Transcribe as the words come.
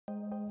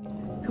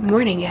Good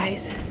morning,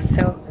 guys.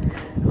 So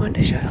I wanted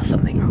to show y'all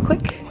something real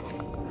quick. Look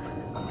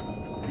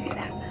at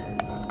that.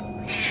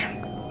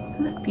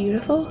 Isn't that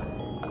beautiful?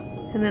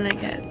 And then I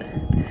get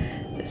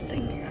this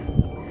thing.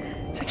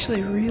 It's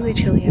actually really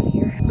chilly out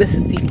here. This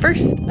is the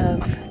first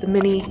of the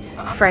mini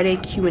Friday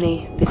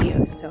Q&A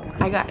videos. So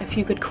I got a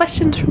few good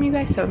questions from you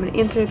guys, so I'm gonna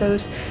answer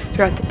those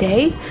throughout the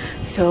day.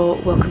 So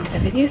welcome to the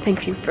video.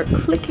 Thank you for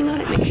clicking on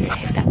it. Make sure you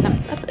hit that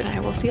thumbs up, and I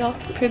will see y'all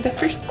for the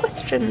first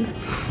question.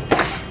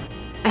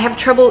 I have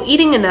trouble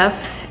eating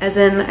enough, as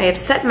in I have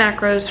set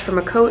macros from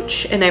a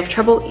coach, and I have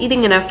trouble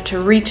eating enough to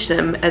reach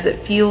them, as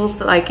it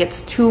feels like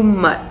it's too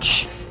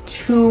much. It's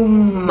too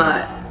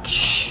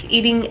much.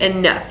 Eating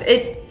enough.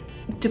 It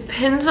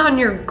depends on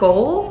your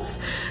goals.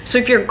 So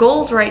if your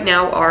goals right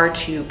now are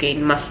to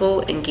gain muscle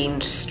and gain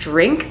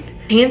strength,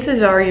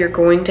 chances are you're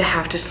going to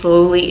have to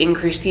slowly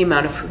increase the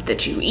amount of food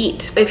that you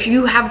eat. If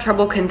you have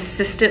trouble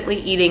consistently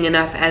eating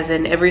enough, as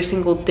in every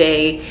single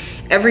day,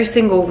 every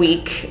single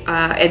week,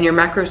 and your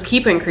macros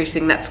keep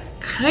increasing, that's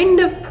kind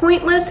of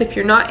pointless if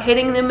you're not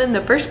hitting them in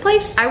the first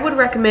place. I would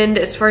recommend,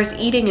 as far as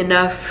eating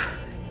enough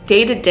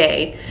day to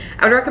day,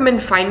 I would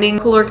recommend finding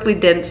calorically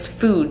dense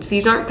foods.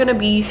 These aren't gonna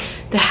be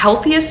the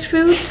healthiest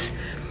foods,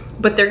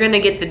 but they're gonna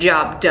get the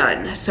job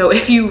done. So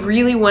if you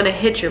really wanna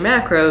hit your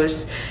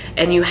macros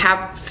and you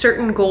have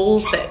certain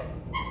goals that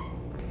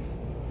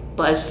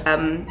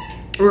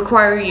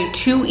require you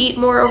to eat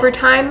more over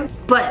time,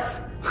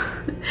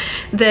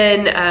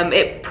 then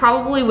it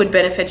probably would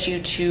benefit you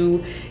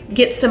to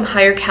get some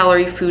higher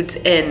calorie foods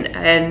in.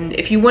 And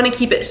if you want to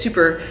keep it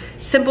super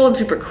simple and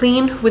super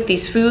clean with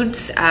these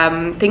foods,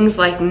 things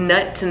like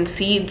nuts and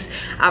seeds,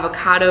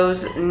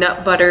 avocados,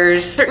 nut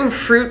butters, certain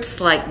fruits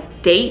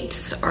like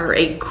dates are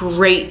a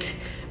great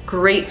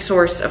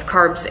source of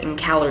carbs and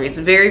calories.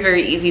 Very,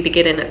 very easy to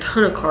get in a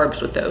ton of carbs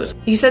with those.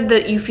 You said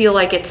that you feel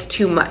like it's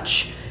too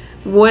much.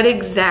 What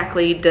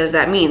exactly does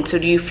that mean? So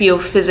do you feel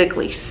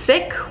physically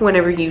sick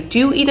whenever you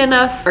do eat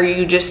enough? Or are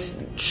you just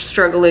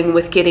struggling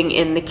with getting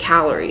in the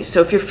calories? So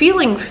if you're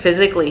feeling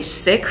physically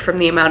sick from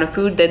the amount of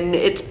food, then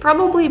it's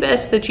probably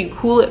best that you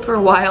cool it for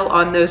a while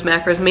on those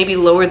macros, maybe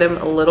lower them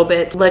a little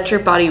bit, let your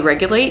body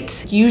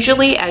regulate.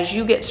 Usually as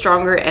you get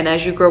stronger and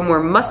as you grow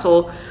more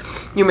muscle,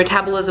 your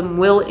metabolism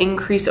will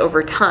increase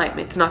over time.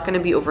 It's not gonna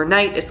be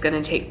overnight, it's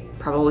gonna take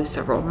probably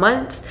several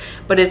months,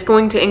 but it's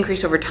going to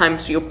increase over time,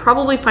 so you'll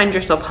probably find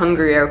yourself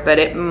hungrier, but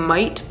it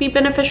might be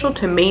beneficial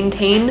to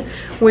maintain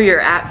where you're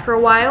at for a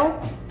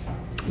while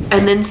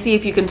and then see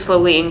if you can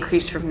slowly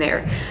increase from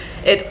there.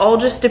 It all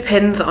just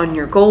depends on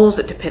your goals.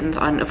 It depends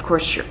on, of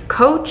course, your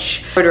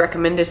coach. What I would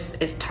recommend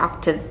is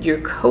talk to your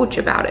coach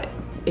about it.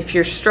 If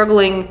you're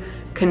struggling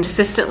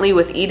consistently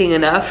with eating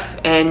enough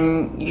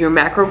and your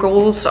macro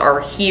goals are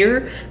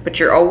here, but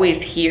you're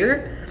always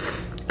here,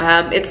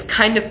 it's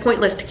kind of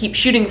pointless to keep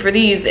shooting for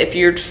these if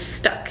you're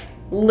stuck,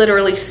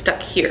 literally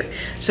stuck here.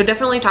 So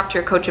definitely talk to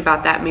your coach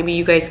about that. Maybe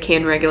you guys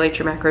can regulate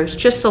your macros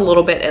just a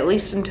little bit, at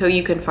least until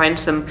you can find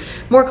some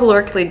more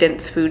calorically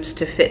dense foods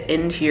to fit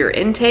into your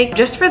intake,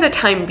 just for the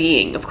time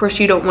being. Of course,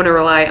 you don't want to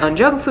rely on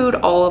junk food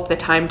all of the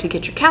time to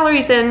get your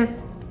calories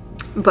in.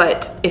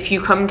 But if you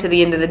come to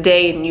the end of the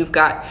day and you've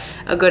got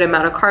a good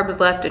amount of carbs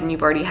left and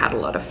you've already had a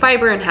lot of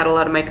fiber and had a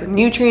lot of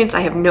micronutrients, I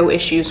have no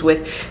issues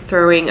with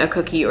throwing a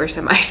cookie or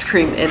some ice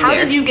cream in there. How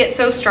did you get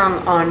so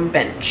strong on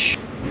bench?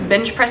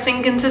 Bench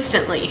pressing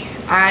consistently.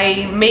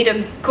 I made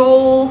a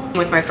goal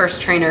with my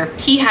first trainer.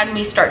 He had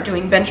me start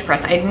doing bench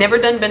press. I had never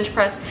done bench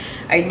press.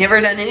 I'd never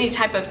done any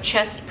type of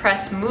chest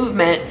press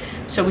movement.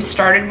 So we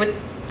started with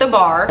the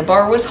bar. The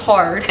bar was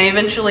hard. I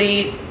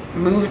eventually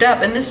moved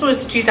up, and this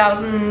was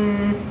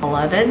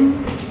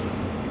 2011,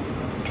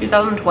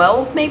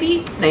 2012 maybe,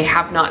 and I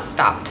have not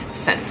stopped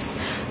since.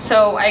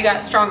 So I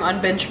got strong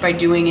on bench by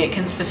doing it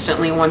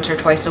consistently once or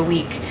twice a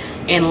week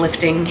and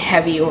lifting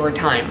heavy over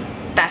time.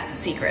 That's the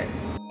secret.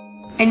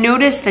 I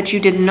noticed that you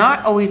did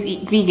not always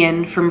eat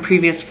vegan from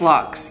previous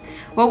vlogs.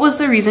 What was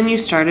the reason you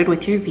started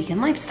with your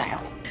vegan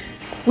lifestyle?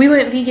 We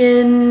went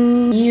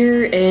vegan a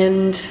year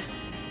and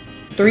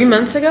 3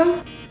 months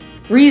ago.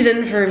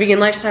 Reason for a vegan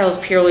lifestyle is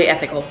purely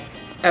ethical.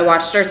 I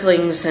watched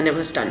Earthlings and it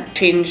was done.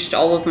 Changed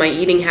all of my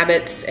eating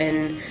habits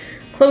and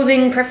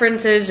clothing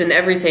preferences and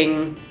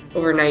everything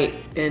overnight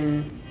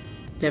and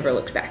never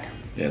looked back.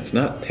 Yeah, it's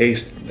not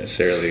taste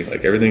necessarily.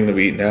 Like everything that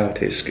we eat now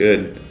tastes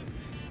good,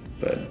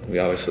 but we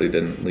obviously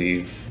didn't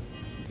leave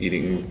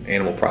eating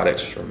animal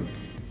products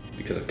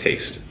because of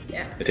taste.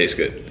 Yeah. It tastes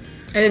good.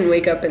 I didn't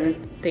wake up and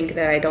think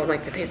that I don't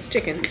like the taste of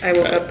chicken. I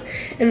woke up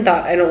and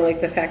thought I don't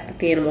like the fact that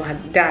the animal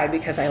had died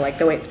because I like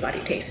the way its body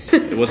tastes.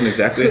 It wasn't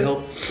exactly a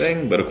health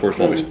thing, but of course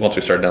once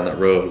we started down that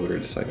road, we were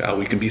just like, oh,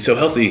 we can be so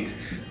healthy.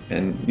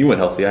 And you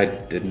went healthy, I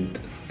didn't.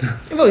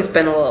 I've always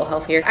been a little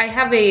healthier. I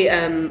have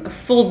a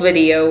full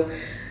video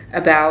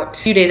about a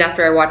few days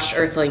after I watched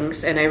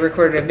Earthlings, and I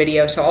recorded a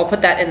video, so I'll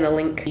put that in the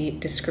link, the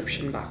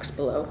description box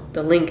below.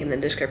 The link in the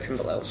description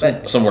below.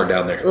 But somewhere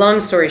down there. Long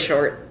story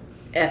short,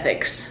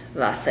 ethics.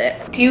 That's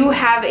it. Do you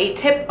have a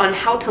tip on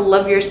how to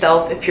love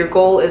yourself if your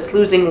goal is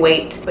losing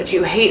weight, but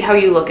you hate how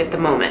you look at the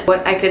moment?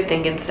 What I could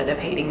think instead of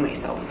hating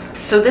myself.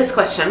 So this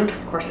question,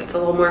 of course, it's a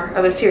little more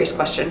of a serious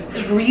question.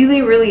 It's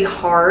really, really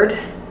hard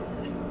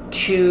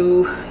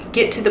to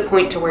get to the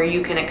point to where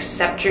you can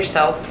accept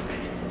yourself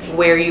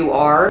where you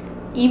are,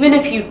 even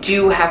if you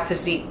do have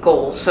physique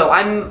goals. So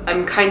I've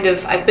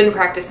been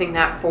practicing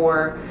that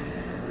for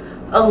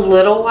a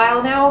little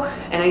while now,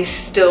 and I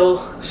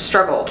still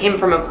struggle. Came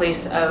from a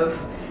place of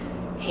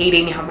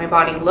hating how my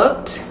body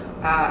looked.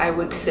 I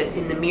would sit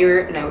in the mirror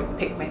and I would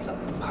pick myself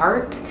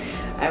apart.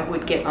 I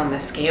would get on the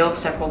scale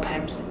several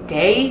times a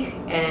day,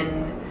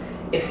 and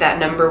if that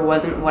number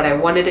wasn't what I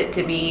wanted it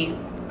to be,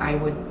 I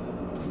would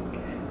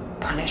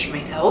punish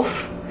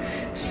myself.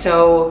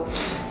 So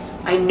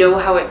I know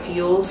how it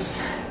feels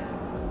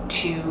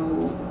to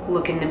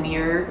look in the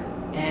mirror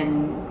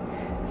and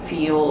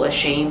feel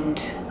ashamed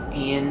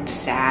and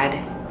sad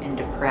and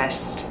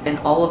depressed and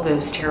all of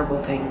those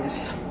terrible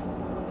things.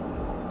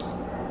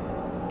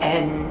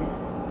 And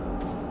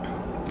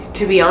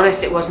to be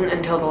honest, it wasn't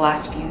until the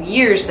last few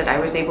years that I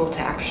was able to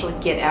actually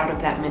get out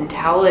of that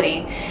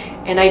mentality.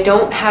 And I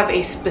don't have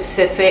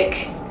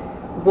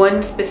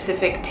one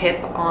specific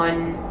tip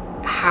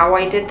on how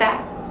I did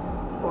that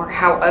or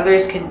how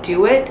others can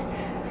do it,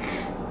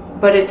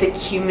 but it's a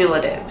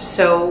cumulative.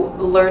 So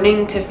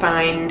learning to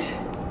find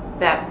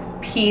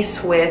that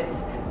peace with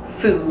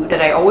food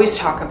that I always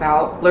talk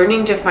about,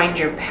 learning to find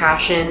your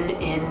passion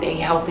in a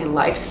healthy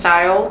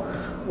lifestyle,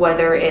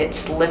 whether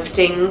it's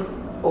lifting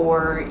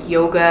or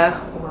yoga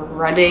or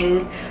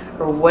running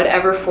or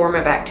whatever form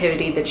of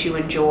activity that you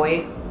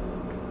enjoy,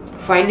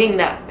 finding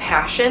that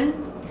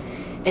passion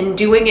and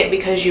doing it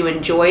because you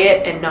enjoy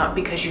it and not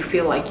because you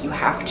feel like you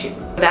have to.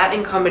 That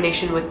in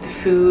combination with the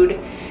food,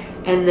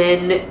 and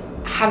then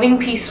having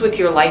peace with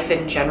your life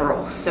in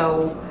general.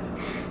 So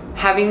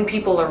having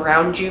people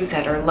around you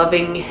that are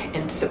loving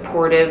and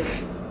supportive,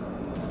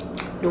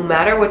 no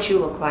matter what you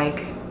look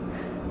like,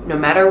 no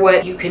matter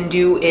what you can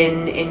do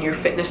in your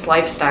fitness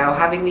lifestyle,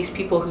 having these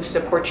people who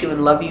support you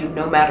and love you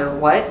no matter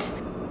what,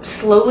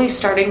 slowly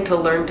starting to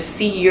learn to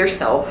see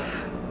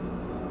yourself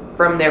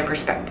from their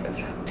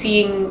perspective,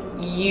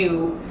 seeing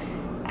you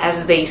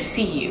as they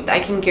see you. I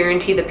can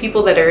guarantee the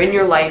people that are in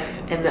your life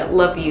and that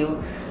love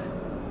you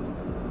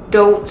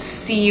don't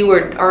see you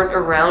or aren't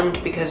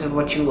around because of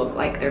what you look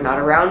like. They're not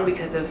around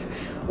because of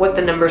what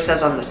the number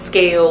says on the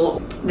scale.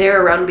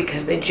 They're around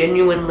because they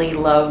genuinely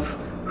love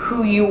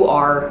who you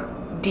are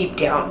deep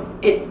down.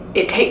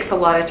 It takes a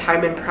lot of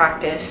time and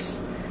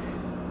practice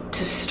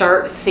to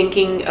start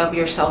thinking of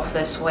yourself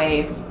this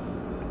way.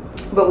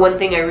 But one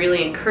thing I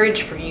really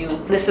encourage for you,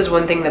 this is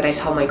one thing that I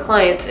tell my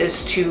clients,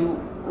 is to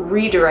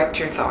redirect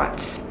your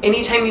thoughts.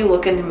 Anytime you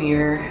look in the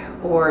mirror,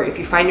 or if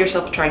you find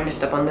yourself trying to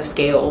step on the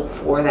scale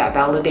for that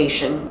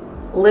validation,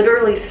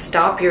 literally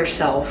stop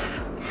yourself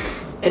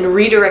and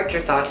redirect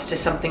your thoughts to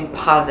something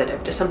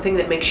positive, to something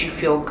that makes you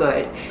feel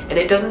good. And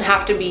it doesn't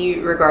have to be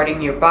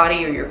regarding your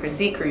body or your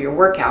physique or your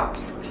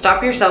workouts.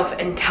 Stop yourself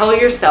and tell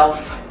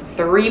yourself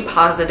 3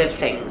 positive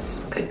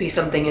things. Could be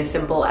something as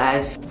simple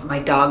as, my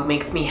dog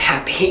makes me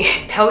happy.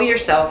 Tell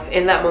yourself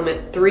in that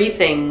moment 3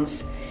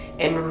 things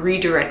and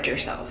redirect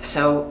yourself.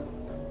 So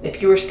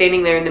if you were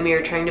standing there in the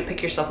mirror trying to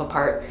pick yourself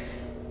apart,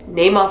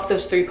 name off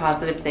those 3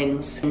 positive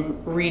things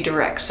and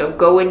redirect. So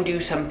go and do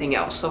something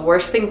else. The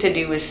worst thing to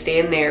do is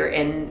stand there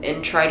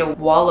and try to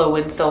wallow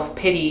in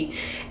self-pity,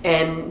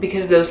 and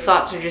because those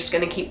thoughts are just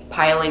going to keep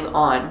piling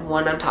on,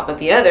 one on top of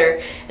the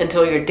other,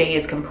 until your day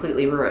is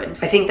completely ruined.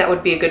 I think that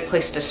would be a good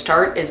place to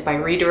start, is by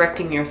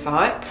redirecting your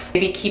thoughts.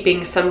 Maybe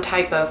keeping some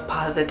type of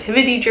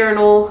positivity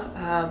journal,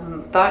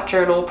 thought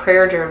journal,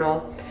 prayer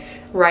journal,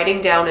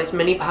 writing down as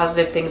many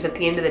positive things at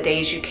the end of the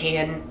day as you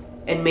can,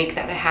 and make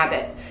that a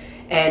habit.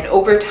 And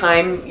over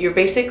time, you're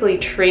basically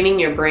training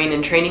your brain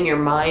and training your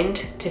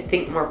mind to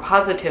think more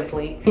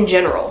positively in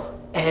general.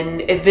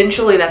 And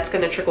eventually that's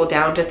going to trickle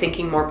down to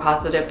thinking more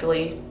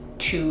positively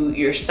to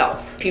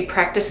yourself. If you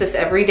practice this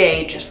every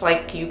day, just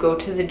like you go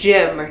to the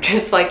gym or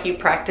just like you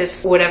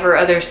practice whatever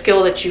other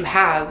skill that you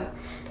have,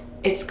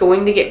 it's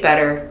going to get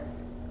better.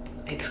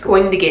 It's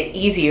going to get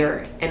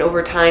easier. And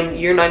over time,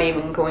 you're not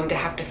even going to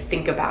have to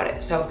think about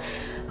it. So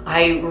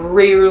I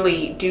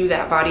rarely do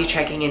that body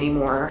checking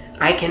anymore.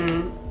 I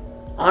can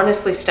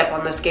honestly step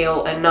on the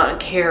scale and not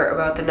care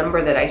about the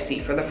number that I see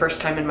for the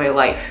first time in my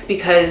life,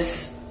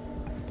 because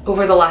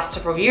over the last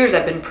several years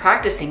I've been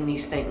practicing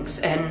these things.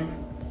 And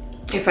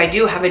if I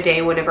do have a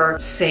day whenever,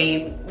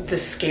 say, the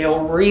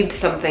scale reads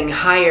something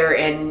higher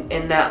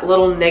and that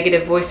little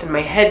negative voice in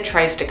my head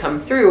tries to come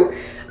through,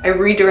 I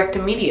redirect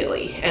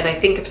immediately and I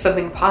think of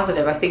something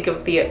positive. I think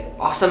of the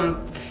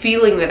awesome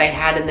feeling that I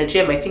had in the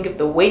gym. I think of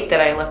the weight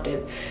that I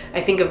lifted.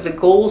 I think of the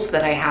goals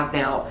that I have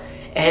now.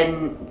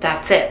 And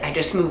that's it. I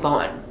just move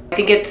on. I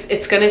think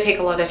it's going to take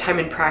a lot of time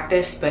and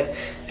practice, but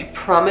I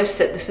promise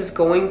that this is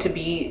going to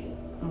be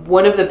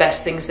one of the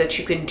best things that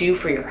you can do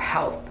for your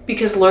health.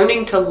 Because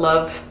learning to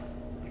love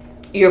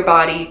your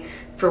body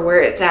for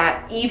where it's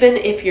at, even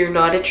if you're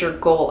not at your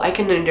goal, I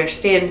can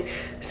understand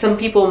Some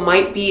people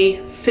might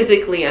be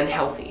physically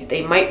unhealthy.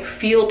 They might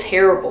feel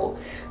terrible,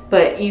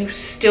 but you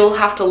still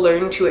have to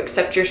learn to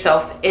accept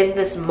yourself in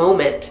this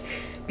moment,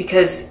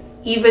 because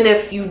even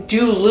if you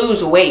do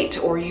lose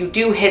weight or you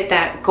do hit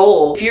that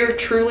goal, if you're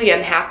truly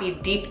unhappy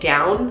deep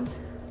down,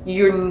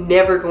 you're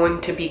never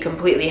going to be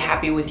completely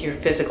happy with your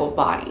physical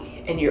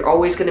body. And you're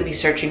always going to be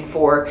searching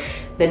for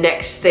the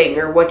next thing,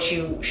 or what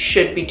you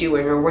should be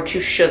doing, or what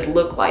you should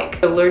look like.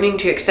 So learning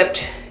to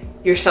accept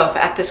yourself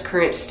at this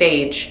current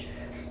stage,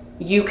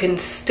 you can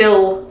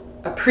still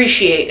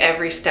appreciate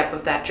every step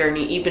of that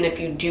journey, even if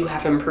you do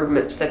have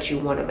improvements that you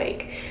want to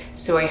make.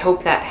 So I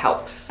hope that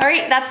helps. All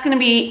right, that's gonna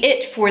be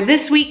it for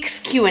this week's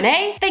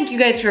Q&A. Thank you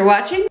guys for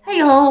watching.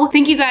 Hello.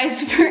 Thank you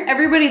guys for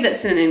everybody that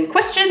sent in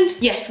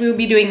questions. Yes, we will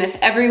be doing this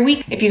every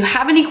week. If you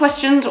have any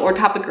questions or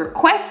topic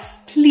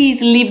requests,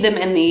 please leave them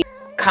in the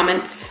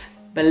comments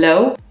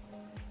below.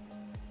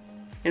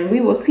 And we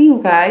will see you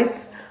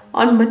guys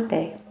on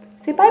Monday.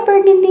 Say bye,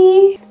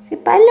 Burgundy. Say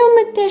bye, little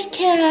mustache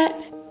cat.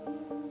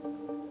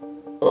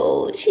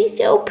 Oh, she's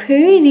so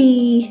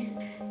pretty.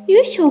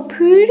 You're so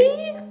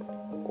pretty.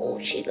 Oh,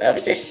 she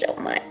loves us so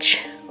much.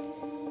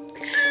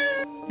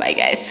 Bye,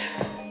 guys.